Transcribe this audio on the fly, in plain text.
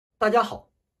大家好，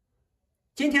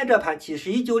今天这盘棋是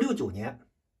1969年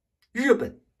日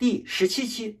本第17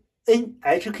期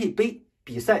NHK 杯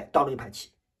比赛当中一盘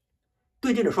棋，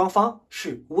对阵的双方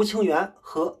是吴清源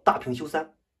和大平修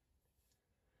三。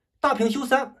大平修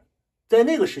三在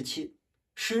那个时期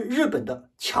是日本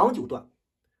的强九段，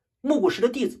木谷实的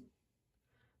弟子，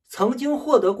曾经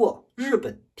获得过日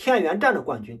本天元战的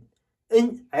冠军、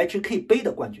NHK 杯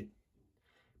的冠军，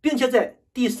并且在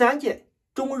第3届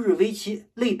中日围棋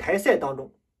擂台赛当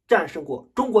中战胜过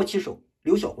中国棋手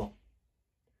刘晓光。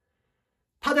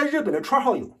他在日本的绰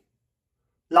号有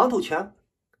榔头拳、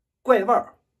怪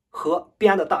腕和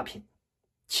编的大平，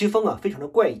棋风非常的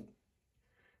怪异。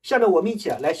下面我们一起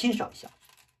来欣赏一下。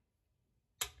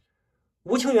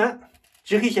吴清源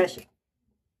执黑先行，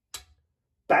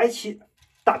白棋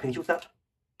大平修三，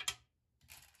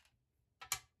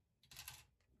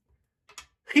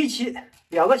黑棋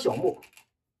2个小目，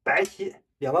白棋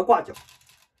2个挂角，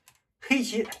黑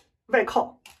棋外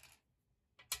靠。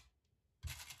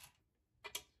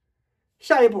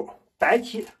下一步，白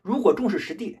棋如果重视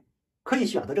实地，可以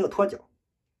选择这个脱角。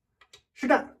实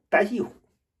战白棋一虎，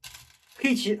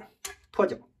黑棋脱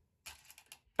角，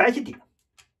白棋顶。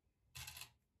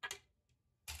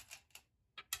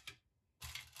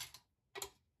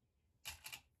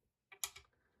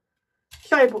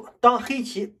下一步，当黑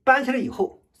棋搬起来以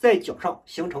后，在角上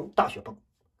形成大雪崩。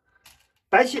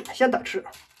白棋先打吃，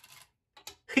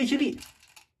黑棋立，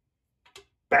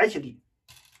白棋立。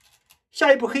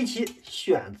下一步，黑棋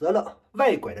选择了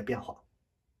外拐的变化。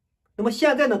那么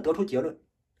现在呢，得出结论，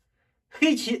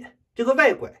黑棋这个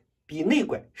外拐比内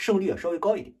拐胜率也稍微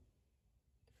高一点。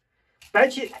白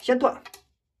棋先断，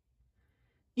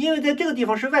因为在这个地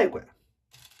方是外拐，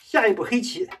下一步黑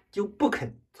棋就不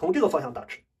肯从这个方向打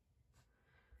吃。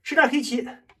实战黑棋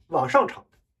往上长，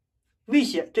威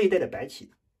胁这一带的白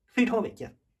棋，非常稳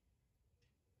健。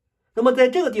那么在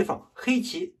这个地方，黑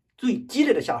棋最激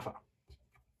烈的下法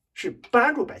是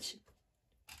扳住白棋，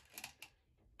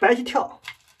白棋跳，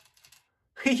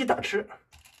黑棋打吃，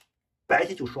白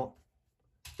棋就双，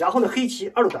然后呢，黑棋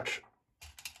二路打吃，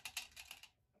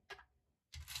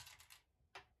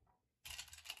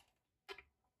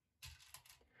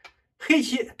黑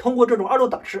棋通过这种二路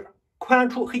打吃宽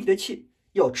出黑棋的气，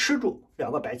要吃住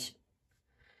2个白棋。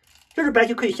这是白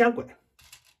棋可以先拐，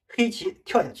黑棋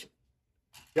跳下去，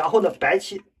然后呢，白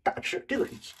棋打吃这个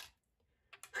黑棋，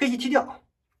黑棋踢掉，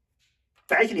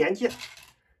白棋连接，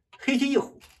黑棋一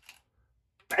虎，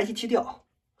白棋踢掉，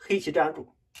黑棋粘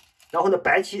住，然后呢，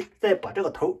白棋再把这个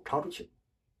头长出去，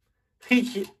黑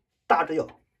棋大致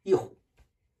要一虎，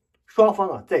双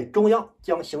方在中央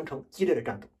将形成激烈的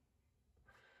战斗。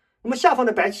那么下方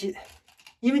的白棋，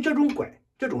因为这种拐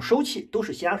这种收气都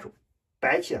是先手，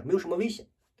白棋没有什么危险，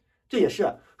这也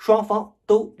是双方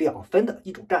都2分的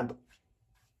一种战斗。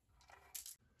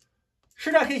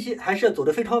实战黑棋还是走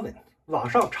得非常稳，往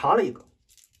上长了一个，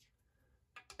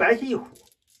白棋一虎，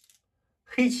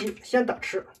黑棋先打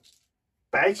吃，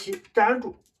白棋粘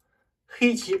住，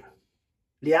黑棋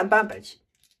连扳白棋，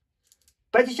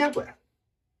白棋先拐，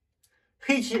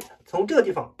黑棋从这个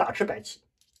地方打吃白棋，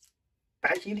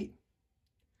白棋立。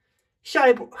下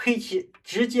一步，黑棋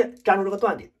直接粘住这个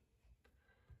断点，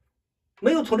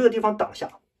没有从这个地方挡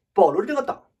下，保留这个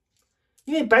挡，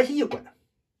因为白棋一拐，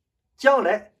将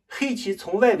来黑棋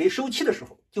从外围收气的时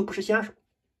候就不是先手。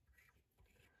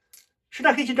实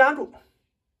战黑棋粘住，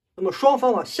那么双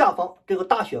方下方这个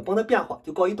大雪崩的变化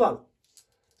就告一段落。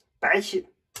白棋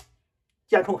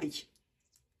剑冲黑棋，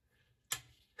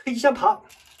黑棋先爬，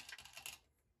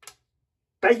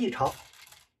白棋一长，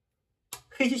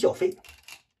黑棋小飞，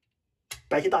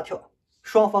白棋大跳，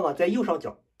双方在右上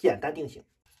角简单定型。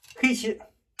黑棋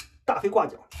大飞挂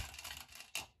角，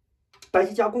白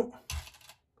棋加攻，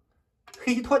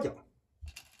黑棋脱角，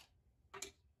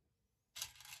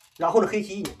然后呢，黑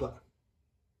棋一扭断。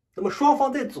那么双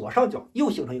方在左上角又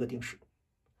形成一个定式。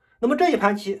那么这一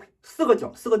盘棋4个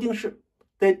角4个定式，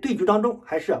在对局当中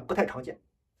还是不太常见。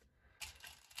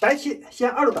白棋先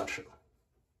二路打吃，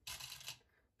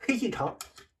黑棋长，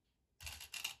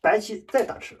白棋再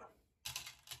打吃，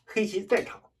黑棋再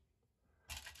长，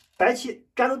白棋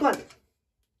粘住断点。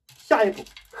下一步，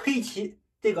黑棋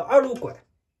这个二路拐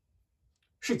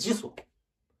是急锁，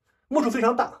目数非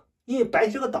常大，因为白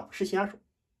棋这个挡是先手。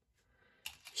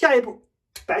下一步，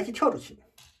白棋跳出去，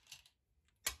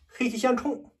黑棋先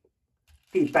冲，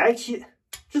给白棋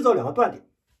制造2个断点。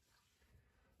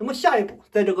那么下一步，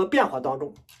在这个变化当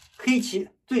中，黑棋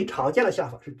最常见的下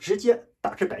法是直接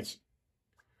打吃白棋，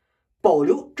保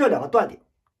留这2个断点，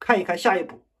看一看下一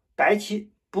步白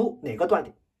棋补哪个断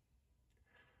点。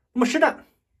那么实战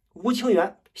吴清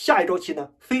源下一招棋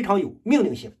呢非常有命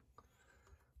令性，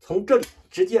从这里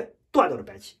直接断掉了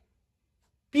白棋，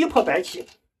逼迫白棋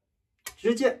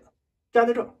直接站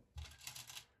在这儿，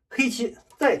黑棋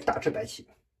再打吃白棋，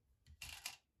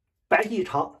白棋一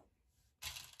长，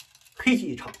黑棋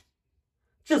一长，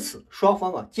至此双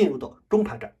方进入到中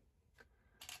盘战。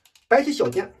白棋小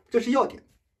尖，这是要点，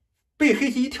被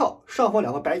黑棋一跳，上方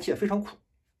两个白棋也非常苦。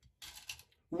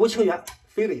吴清源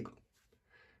飞了一个，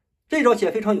这招棋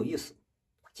也非常有意思。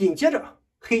紧接着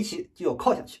黑棋就要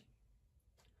靠下去，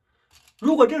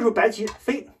如果这时候白棋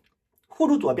飞护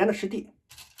住左边的实地，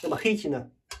那么黑棋呢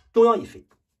中央一飞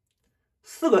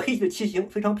，4个黑棋的棋形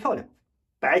非常漂亮，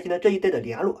白棋呢这一带的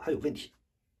联络还有问题。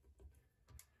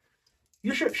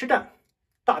于是实战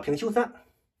大平修3，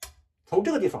从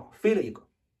这个地方飞了一个，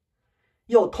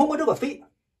要通过这个飞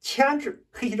牵制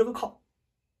黑棋这个靠。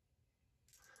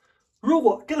如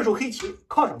果这个时候黑棋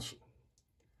靠上去，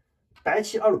白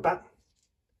棋2路扳，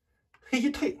黑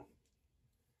棋退，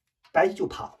白棋就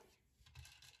爬。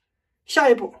下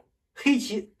一步黑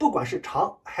棋不管是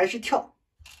长还是跳，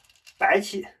白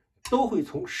棋都会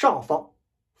从上方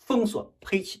封锁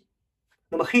黑棋，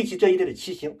那么黑棋这一类的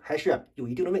棋形还是有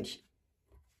一定的问题。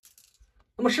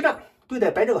那么实战对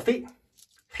待白这个飞，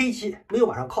黑棋没有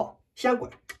往上靠，先拐，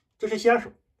这是先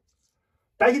手，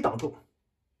白棋挡住，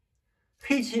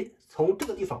黑棋从这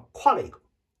个地方跨了一个，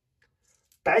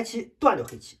白棋断掉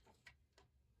黑棋。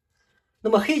那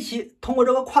么黑棋通过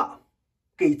这个跨，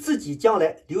给自己将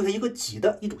来留下一个挤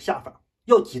的一种下法，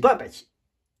要挤断白棋。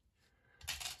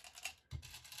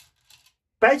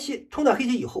白棋冲断黑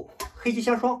棋以后，黑棋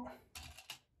先双，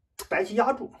白棋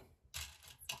压住，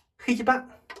黑棋扳。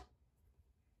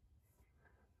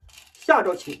下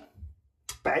招棋，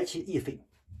白棋一飞，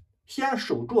先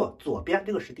守住左边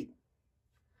这个实地，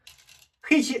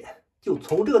黑棋就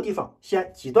从这个地方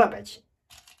先挤断白棋，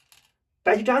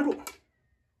白棋粘住，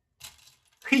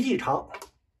黑棋一长，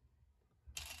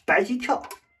白棋跳，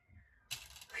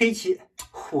黑棋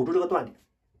虎住这个断点。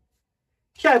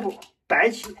下一步白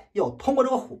棋要通过这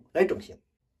个虎来整形，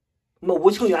那么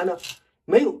吴清源呢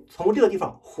没有从这个地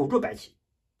方虎住白棋，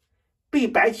被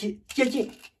白棋接近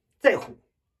再虎，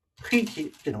黑棋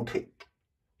只能退。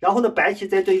然后呢白棋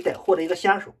在这一带获得一个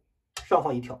先手，上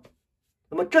方一跳，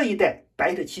那么这一带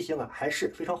白棋的棋形还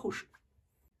是非常厚实。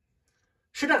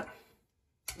实战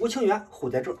吴清源虎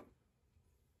在这儿，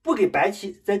不给白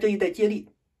棋在这一带接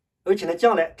力，而且呢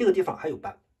将来这个地方还有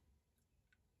扳。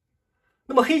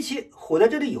那么黑棋虎在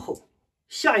这里以后，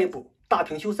下一步大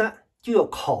平修3就要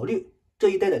考虑这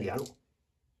一带的联络。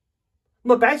那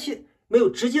么白棋没有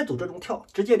直接走这种跳，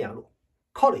直接联络，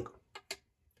靠了一个，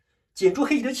紧住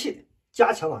黑棋的气，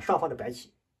加强了上方的白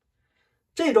棋。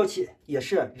这一招棋也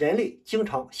是人类经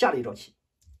常下的一招棋。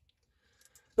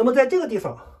那么在这个地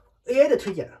方 AI 的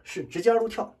推荐是直接2路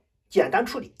跳，简单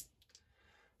处理。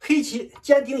黑棋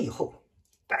坚定以后，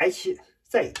白棋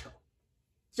再一跳，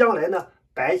将来呢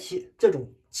白棋这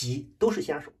种挤都是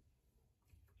先手。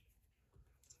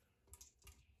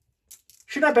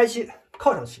实战白棋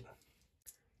靠上去，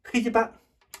黑棋扳，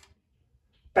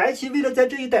白棋为了在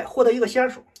这一带获得一个先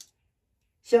手，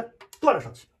先断了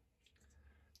上去，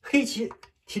黑棋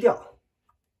提掉，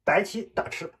白棋打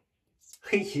吃，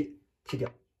黑棋提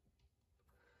掉。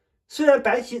虽然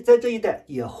白棋在这一带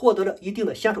也获得了一定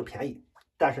的先手便宜，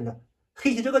但是呢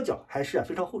黑棋这个角还是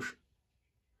非常厚实。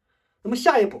那么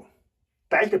下一步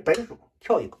白棋的本手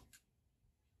跳一个，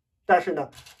但是呢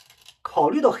考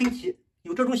虑到黑棋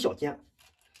有这种小尖，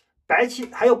白棋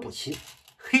还要补棋，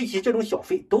黑棋这种小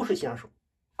飞都是先手，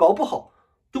搞不好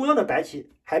中央的白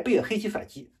棋还被黑棋反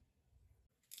击。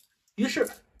于是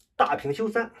大平修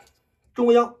3，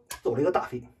中央走了一个大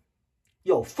飞，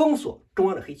要封锁中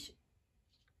央的黑棋。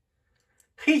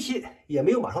黑棋也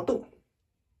没有马上动，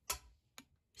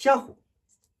先虎，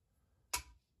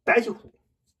白棋虎，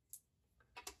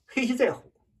黑棋再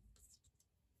虎，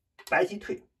白棋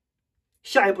退。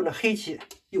下一步呢黑棋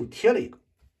又贴了一个。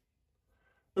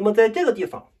那么在这个地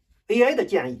方 AI 的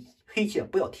建议，黑棋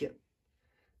不要贴，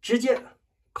直接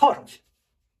靠上去，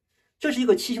这是一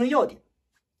个棋形的要点。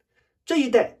这一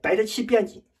带白的气变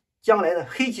紧，将来呢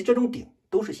黑棋这种顶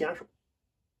都是先手。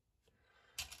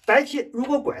白棋如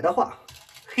果拐的话，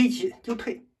黑棋就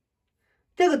退。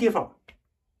这个地方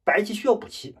白棋需要补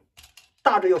棋，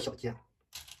大致要小尖，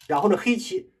然后呢黑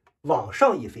棋往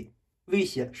上一飞，威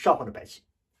胁上方的白棋。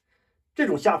这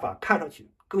种下法看上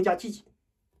去更加积极。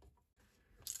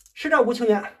实战吴清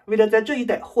源为了在这一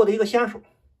带获得一个先手，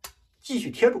继续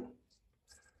贴住，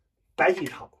白棋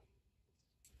长。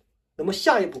那么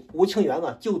下一步吴清源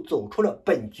就走出了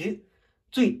本局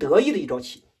最得意的一招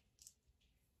棋，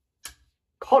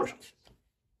靠了上去。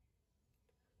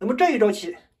那么这一招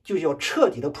棋就是要彻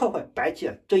底的破坏白棋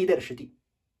这一带的实地。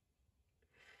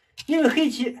因为黑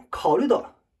棋考虑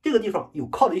到这个地方有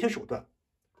靠的一些手段，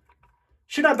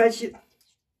实战白棋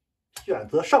选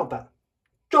择上扳，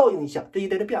照应一下这一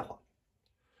带的变化。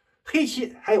黑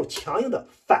棋还有强硬的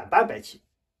反扳白棋，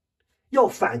要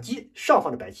反击上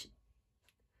方的白棋。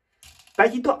白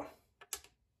棋断，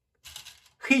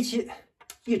黑棋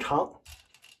一长，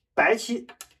白棋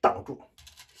挡住。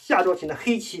下招棋呢，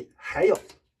黑棋还要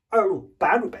二路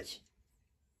扳住白棋。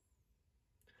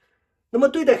那么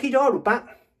对待黑棋二路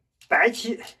扳，白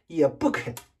棋也不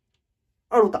肯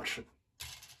二路打吃，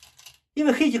因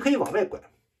为黑棋可以往外拐。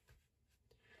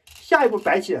下一步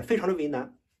白棋非常的为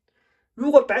难，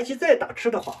如果白棋再打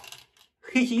吃的话，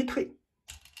黑棋一退，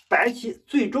白棋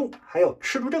最终还要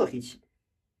吃住这个黑棋。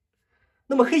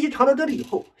那么黑棋长到这里以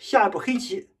后，下一步黑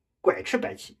棋拐吃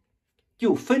白棋，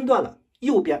就分断了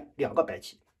右边两个白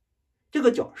棋，这个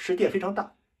角实际也非常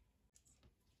大。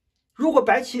如果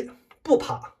白棋不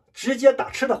爬，直接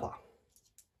打吃的话，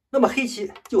那么黑棋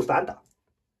就反打，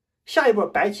下一步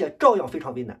白棋照样非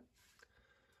常为难。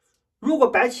如果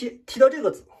白棋提到这个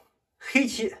子，黑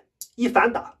棋一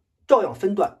反打，照样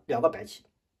分断两个白棋。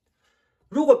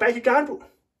如果白棋粘住，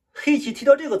黑棋提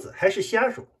到这个子还是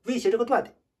先手，威胁这个断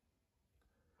点。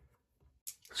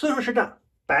所以说实战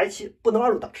白棋不能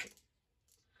二路打吃，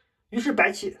于是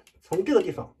白棋从这个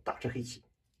地方打吃黑棋，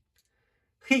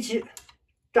黑棋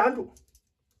粘住，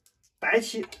白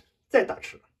棋再打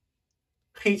吃，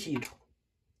黑棋一长。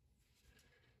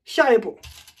下一步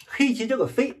黑棋这个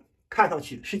飞看上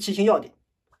去是棋形要点，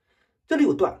这里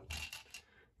有断，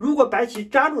如果白棋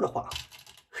粘住的话，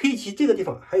黑棋这个地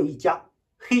方还有一夹，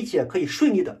黑棋也可以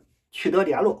顺利的取得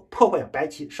联络，破坏白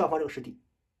棋上方这个失地。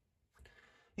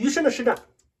于是呢，实战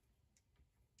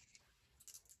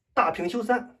大平修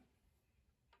三，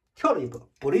跳了一个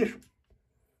补了一手，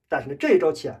但是呢这一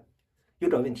招棋有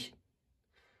点问题。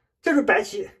这时候白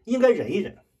棋应该忍一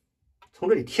忍，从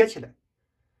这里贴起来，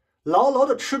牢牢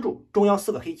的吃住中央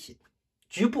四个黑棋，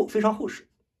局部非常厚实。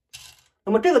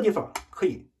那么这个地方可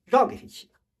以让给黑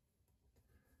棋。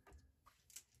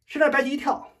实战白棋一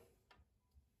跳，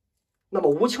那么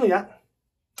吴清源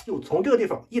又从这个地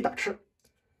方一打吃，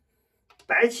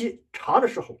白棋长的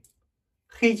时候，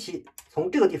黑棋从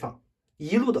这个地方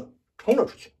一路的冲了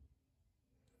出去。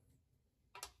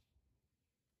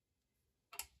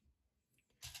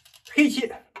黑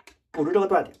棋补住这个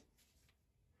断点，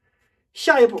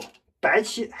下一步白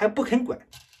棋还不肯拐，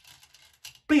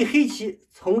被黑棋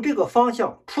从这个方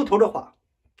向出头的话，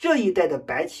这一带的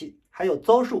白棋还要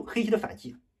遭受黑棋的反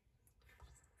击。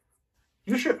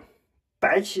于是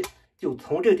白棋就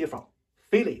从这个地方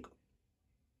飞了一个。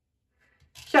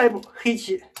下一步黑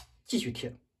棋继续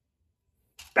贴，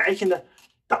白棋呢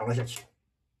挡了下去，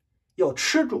要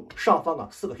吃住上方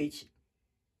的四个黑棋。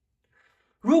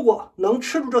如果能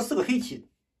吃住这四个黑棋，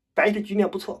白棋的局面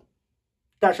不错。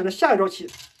但是呢，下一招棋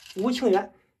吴清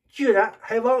源居然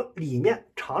还往里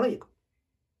面长了一个。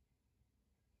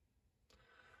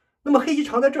那么黑棋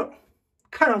长在这儿，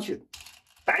看上去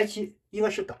白棋应该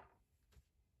是挡。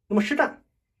那么实战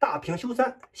大平修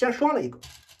三，先双了一个，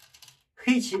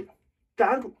黑棋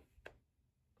粘住。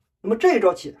那么这一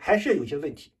招棋还是有些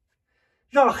问题，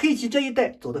让黑棋这一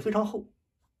带走得非常厚。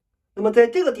那么在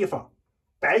这个地方，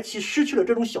白棋失去了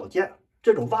这种小尖，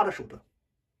这种挖的手段。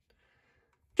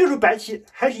这时候白棋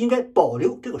还是应该保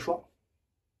留这个双，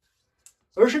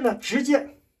而是呢直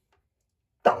接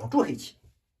挡住黑棋。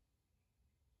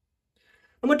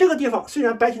那么这个地方虽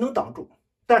然白棋能挡住，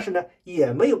但是呢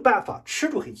也没有办法吃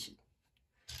住黑棋，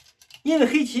因为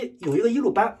黑棋有一个一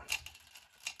路扳，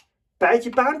白棋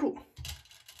扳住，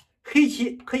黑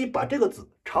棋可以把这个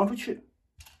子长出去。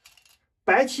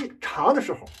白棋长的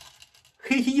时候，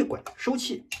黑棋一拐收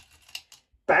气，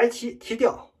白棋提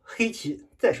掉，黑棋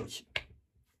再收气，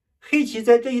黑棋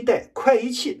在这一带快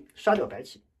一气杀掉白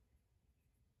棋。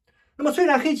那么虽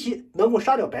然黑棋能够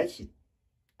杀掉白棋，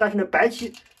但是呢白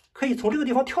棋可以从这个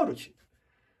地方跳出去，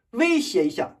威胁一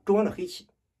下中央的黑棋。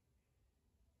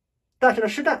但是呢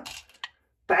实战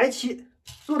白棋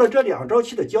做了这两招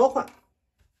棋的交换，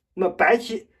那么白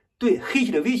棋对黑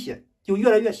棋的威胁就越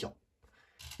来越小，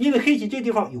因为黑棋这个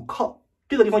地方有靠，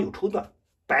这个地方有抽断，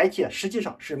白棋实际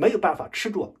上是没有办法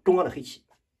吃住中央的黑棋。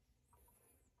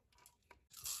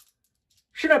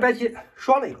实战白棋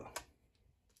双了一个，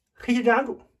黑棋粘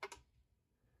住。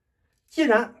既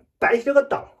然白棋这个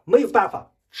挡没有办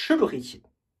法吃住黑棋，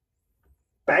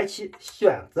白棋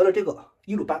选择了这个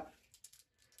一路扳，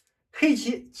黑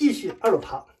棋继续二路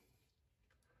爬。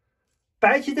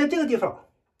白棋在这个地方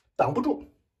挡不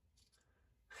住，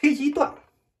黑棋一断，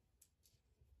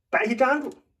白棋粘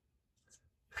住，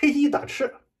黑棋一打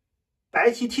吃，白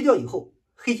棋踢掉以后，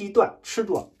黑棋一断吃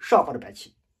住上方的白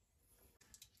棋。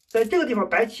在这个地方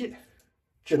白棋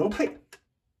只能退，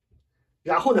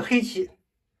然后呢黑棋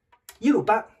一路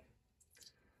扳，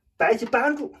白棋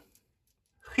扳住，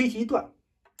黑棋一断，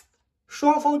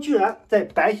双方居然在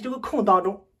白棋这个空当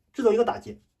中制造一个打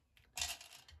劫。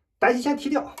白棋先提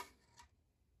掉，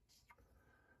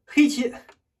黑棋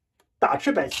打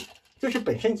吃白棋，这是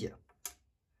本身劫。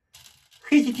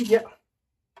黑棋提劫，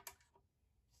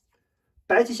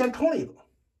白棋先冲了一个，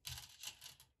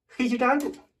黑棋粘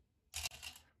住，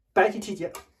白棋提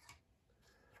劫，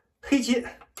黑棋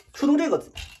出动这个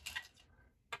子，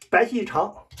白棋一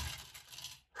长，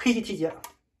黑棋提劫，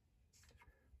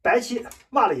白棋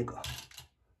挖了一个，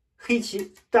黑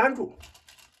棋粘住，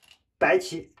白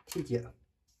棋提劫。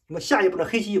那么下一步呢，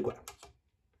黑棋一拐，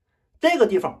这个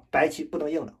地方白棋不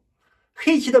能应了，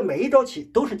黑棋的每一招棋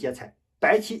都是劫财，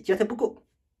白棋劫财不够，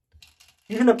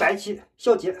于是呢白棋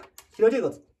消劫提了这个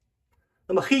子，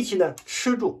那么黑棋呢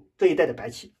吃住这一带的白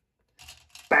棋，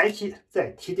白棋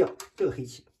再提掉这个黑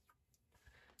棋，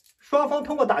双方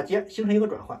通过打劫形成一个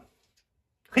转换。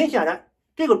很显然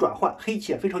这个转换黑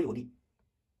棋也非常有利，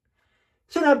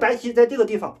虽然白棋在这个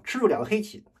地方吃住两个黑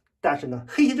棋，但是呢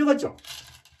黑棋这个角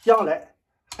将来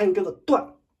还有这个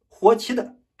断活棋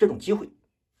的这种机会。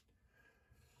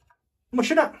那么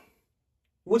实战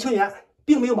吴清源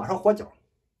并没有马上活角，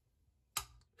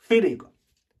飞了一个，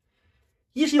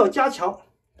一是要加强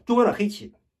中央的黑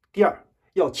棋，第二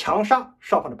要强杀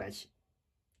上方的白棋。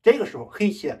这个时候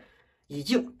黑棋已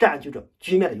经占据着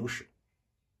局面的优势，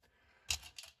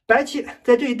白棋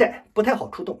在这一带不太好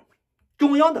出动，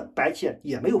中央的白棋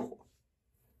也没有活，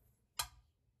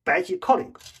白棋靠了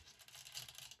一个，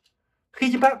黑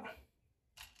棋扳，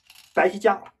白棋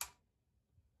加，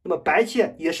那么白棋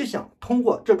也是想通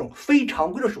过这种非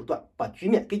常规的手段把局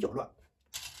面给搅乱。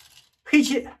黑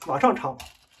棋往上长，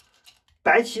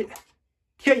白棋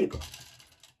贴一个，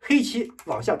黑棋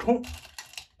往下冲，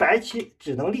白棋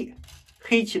只能立，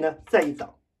黑棋呢再一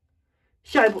挡，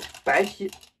下一步白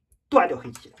棋断掉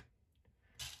黑棋，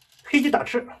黑棋打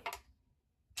吃，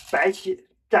白棋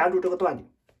粘住这个断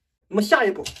点。那么下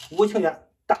一步吴清源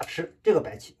打吃这个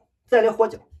白棋，再来活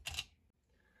角，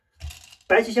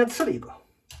白棋先刺了一个，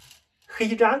黑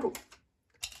棋粘住，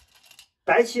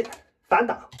白棋反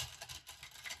打，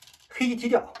黑棋提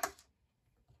掉，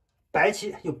白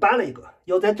棋又扳了一个，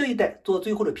要在这一带做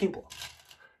最后的拼搏，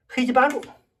黑棋扳住，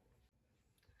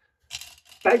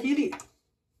白棋一立，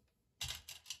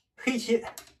黑棋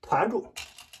团住，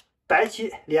白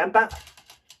棋连扳，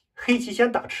黑棋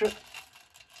先打吃，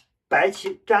白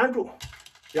棋粘住，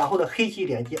然后呢黑棋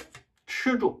连接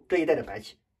吃住这一带的白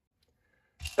棋，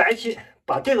白棋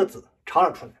把这个子长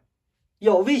了出来，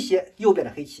要威胁右边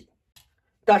的黑棋，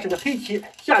但是呢黑棋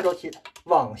下招棋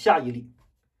往下一立，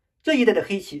这一带的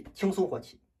黑棋轻松活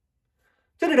棋。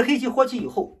这里的黑棋活棋以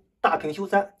后，大平修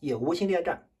三也无心恋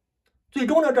战，最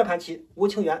终呢这盘棋吴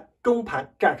清源中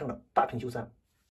盘战胜了大平修三。